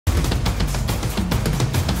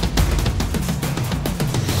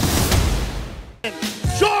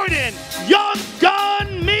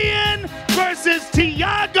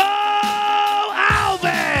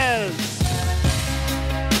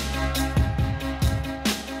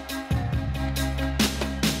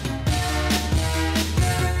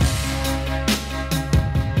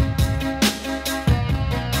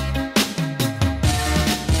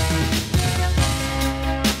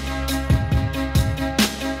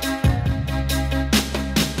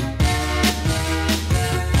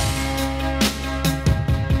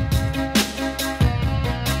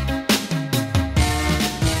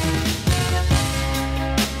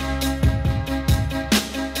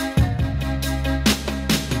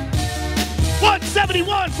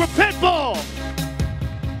171 for Pitbull.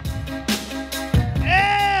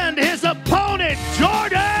 And his opponent,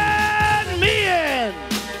 Jordan Meehan.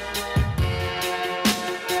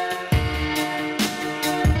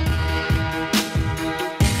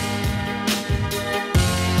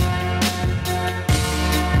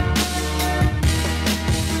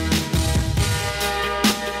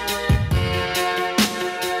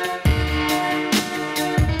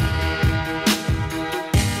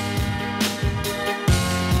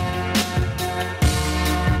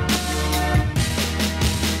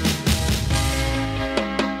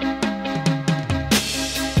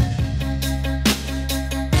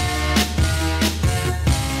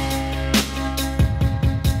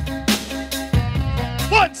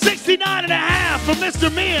 $169.5 for Mr.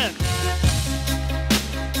 Meehan.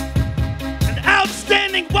 An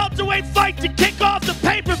outstanding welterweight fight to kick off the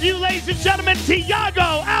pay-per-view, ladies and gentlemen.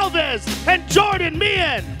 Thiago Alves and Jordan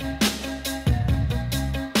Meehan.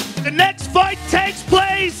 The next fight takes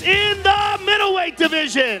place in the middleweight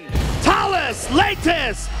division. Thales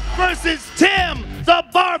Leites versus Tim the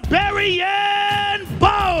Barbarian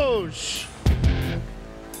Bosch.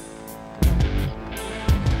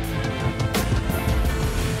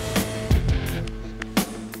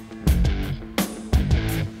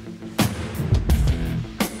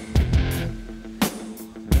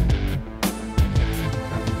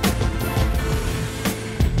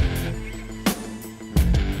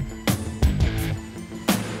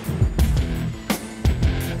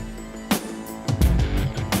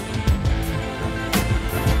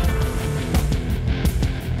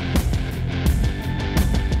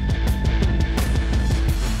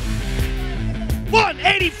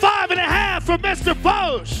 $185.5 for Mr.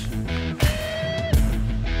 Bosch.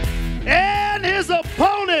 And his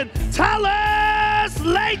opponent, Thales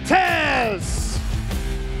Leites.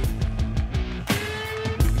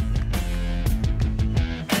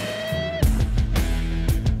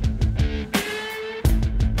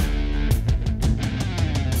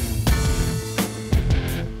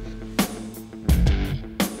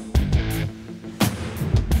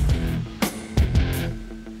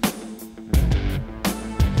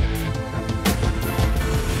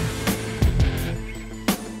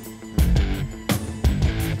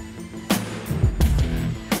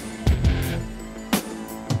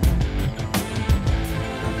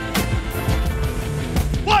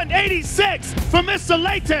 $186 for Mr.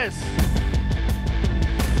 Leites.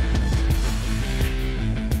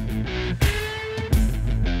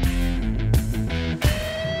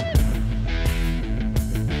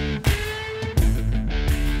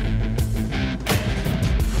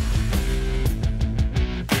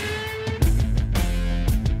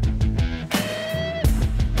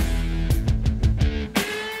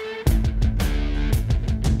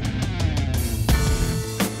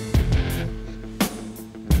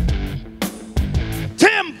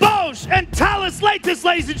 And Thales Leites,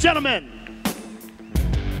 ladies and gentlemen.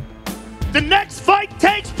 The next fight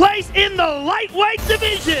takes place in the lightweight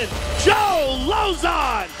division. Joe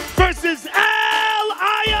Lozon versus Al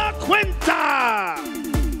Iaquinta.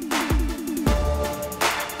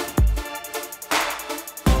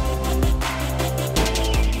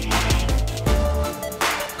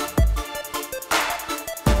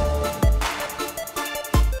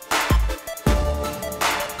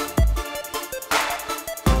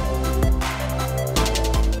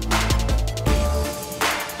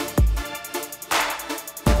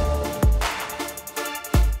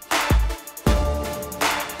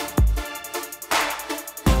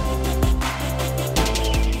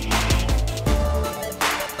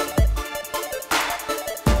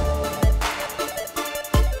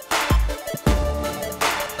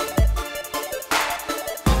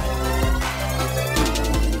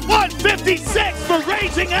 $156 for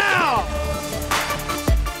Raging Al.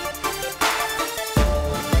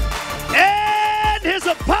 And his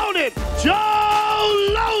opponent,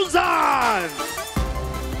 Joe Lozon.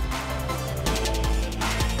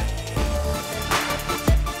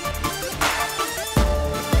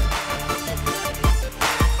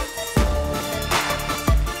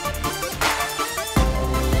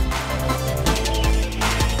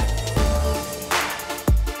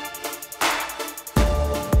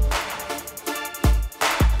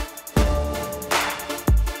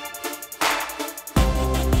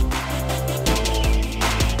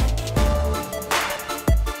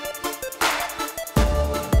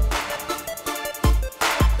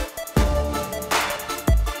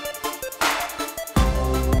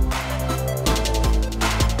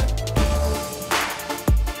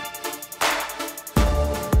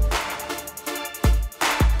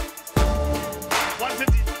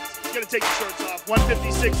 Take your shorts off.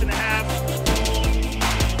 156.5.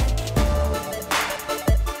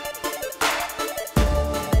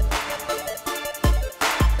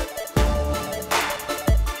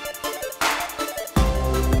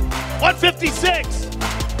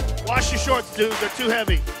 156. Wash your shorts, dude. They're too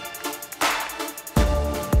heavy.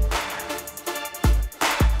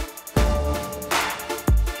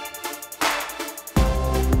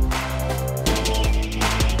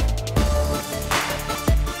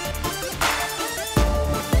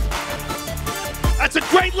 That's a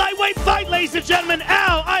great lightweight fight, ladies and gentlemen.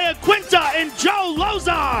 Al Iaquinta and Joe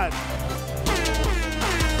Lozon.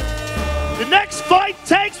 The next fight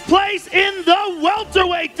takes place in the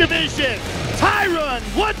welterweight division. Tyron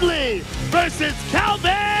Woodley versus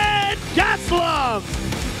Calvin Gastelum.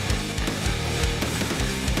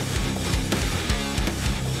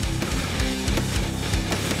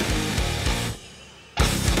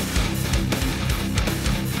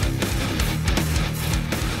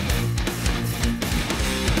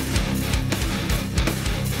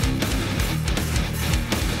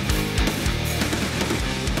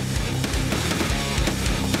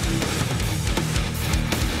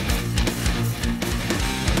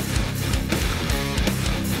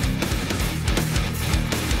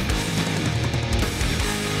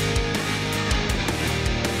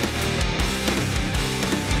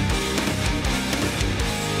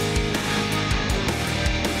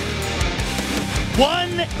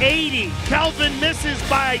 $180. Calvin misses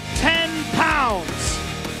by 10 pounds.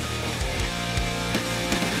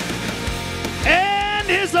 And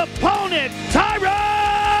his opponent,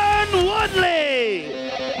 Tyron Woodley.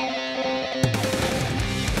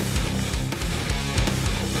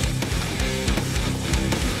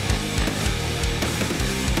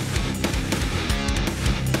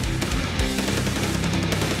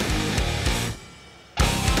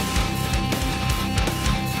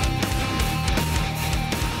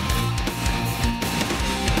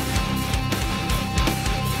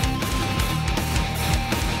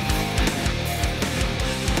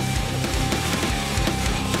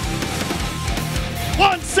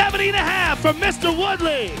 $170.5 from Mr.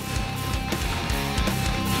 Woodley.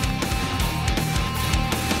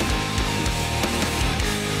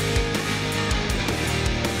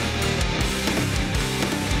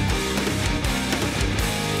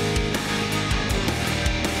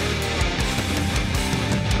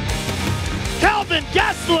 Calvin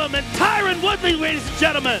Gastelum and Tyron Woodley, ladies and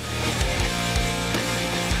gentlemen.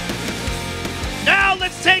 Now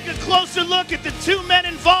let's take a closer look at the two men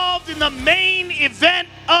involved in the main event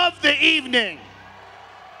of the evening.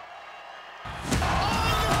 Are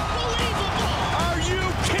you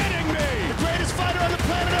kidding me? The greatest fighter on the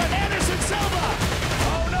planet Earth, Anderson Silva.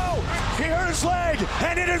 Oh no, he hurt his leg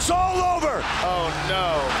and it is all over. Oh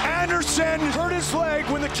no. Anderson hurt his leg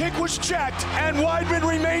when the kick was checked and Weidman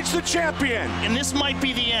remains the champion. And this might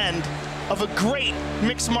be the end of a great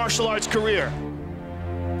mixed martial arts career.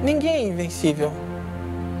 Ninguém é invencível.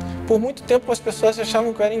 Por muito tempo as pessoas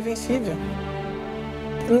achavam que eu era invencível.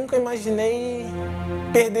 Eu nunca imaginei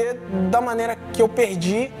perder da maneira que eu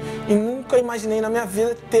perdi e nunca imaginei na minha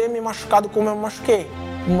vida ter me machucado como eu me machuquei.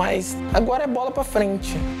 Mas agora é bola pra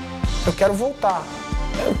frente. Eu quero voltar.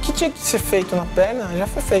 O que tinha que ser feito na perna já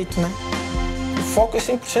foi feito, né? O foco é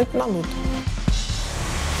 100% na luta.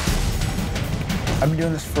 I've been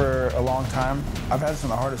doing this for a long time. I've had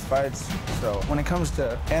some of the hardest fights, so when it comes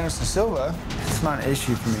to Anderson Silva, it's not an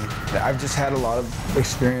issue for me. I've just had a lot of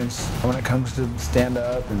experience when it comes to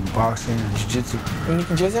stand-up and boxing and jiu-jitsu. O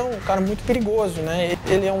Nick Diaz é um cara muito perigoso, né?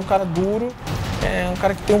 Ele é um cara duro, é um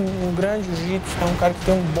cara que tem um grande jiu-jitsu, é um cara que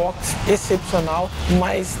tem um boxe excepcional,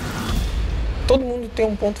 mas todo mundo tem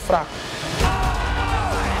um ponto fraco.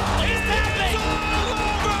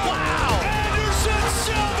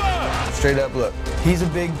 Straight up, look, he's a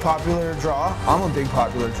big popular draw. I'm a big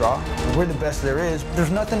popular draw. We're the best there is.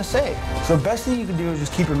 There's nothing to say. So the best thing you can do is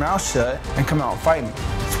just keep your mouth shut and come out and fight me.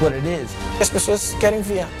 That's what it is. As pessoas querem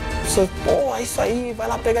ver. As pessoas, pô, é isso aí, vai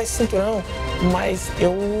lá pegar esse cinturão. Mas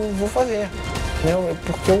eu vou fazer, entendeu?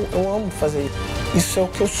 Porque eu amo fazer isso. Isso é o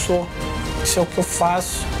que eu sou. Isso é o que eu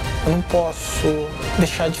faço. Eu não posso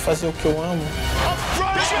deixar de fazer o que eu amo.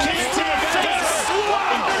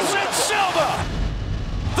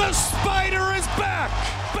 The Spider is back!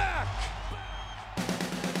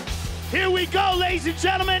 Here we go, ladies and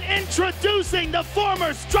gentlemen, introducing the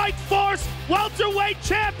former Strikeforce welterweight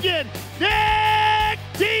champion, Nick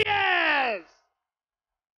Diaz!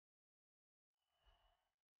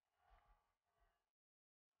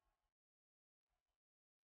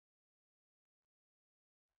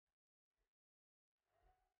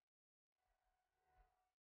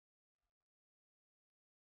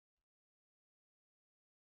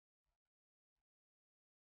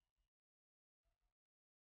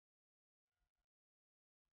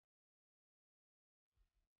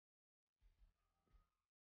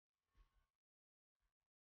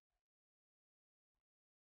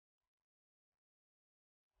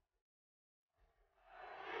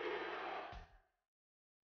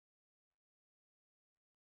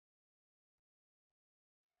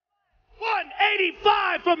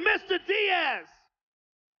 185 from Mr. Diaz.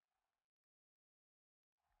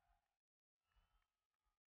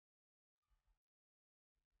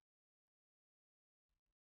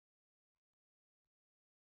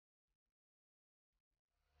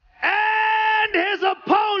 And his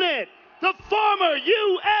opponent, the former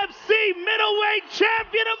UFC middleweight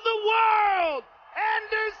champion of the world,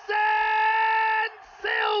 Anderson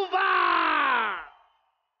Silva.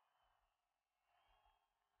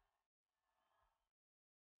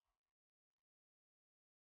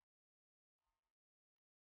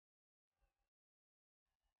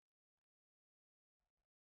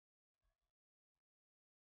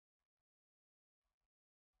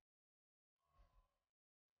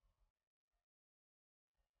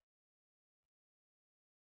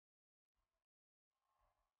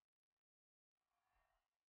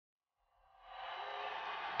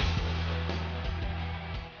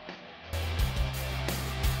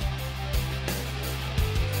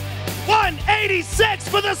 $186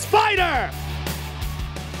 for the Spider.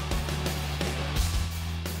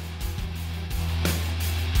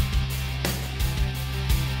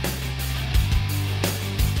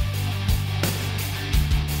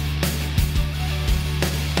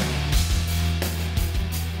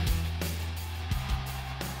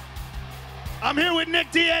 I'm here with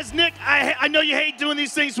Nick Diaz. Nick, I know you hate doing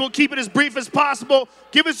these things, so we'll keep it as brief as possible.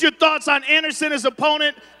 Give us your thoughts on Anderson, his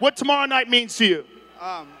opponent, what tomorrow night means to you.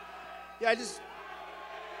 Yeah,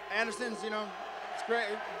 Anderson's, it's great.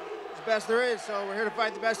 It's the best there is, so we're here to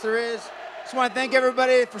fight the best there is. Just want to thank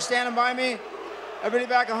everybody for standing by me. Everybody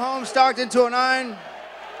back at home, Stockton 209.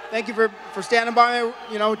 Thank you for standing by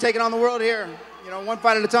me, taking on the world here, one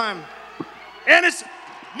fight at a time. Anderson,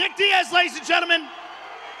 Nick Diaz, ladies and gentlemen.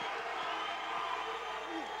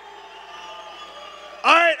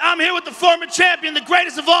 All right, I'm here with the former champion, the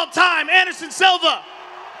greatest of all time, Anderson Silva.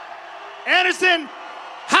 Anderson,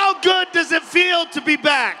 how good does it feel to be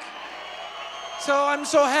back? So I'm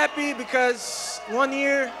so happy because 1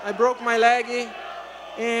 year I broke my leg,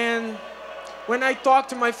 and when I talk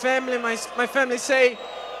to my family, my family say,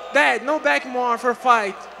 "Dad, no back more for a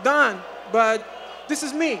fight, done." But this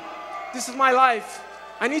is me, this is my life.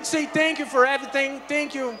 I need to say thank you for everything.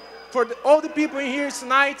 Thank you for all the people in here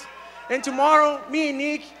tonight. And tomorrow, me and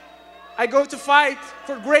Nick, I go to fight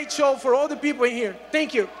for a great show for all the people in here.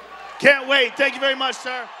 Thank you. Can't wait. Thank you very much,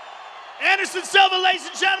 sir. Anderson Silva, ladies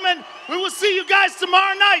and gentlemen, we will see you guys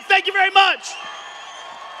tomorrow night. Thank you very much.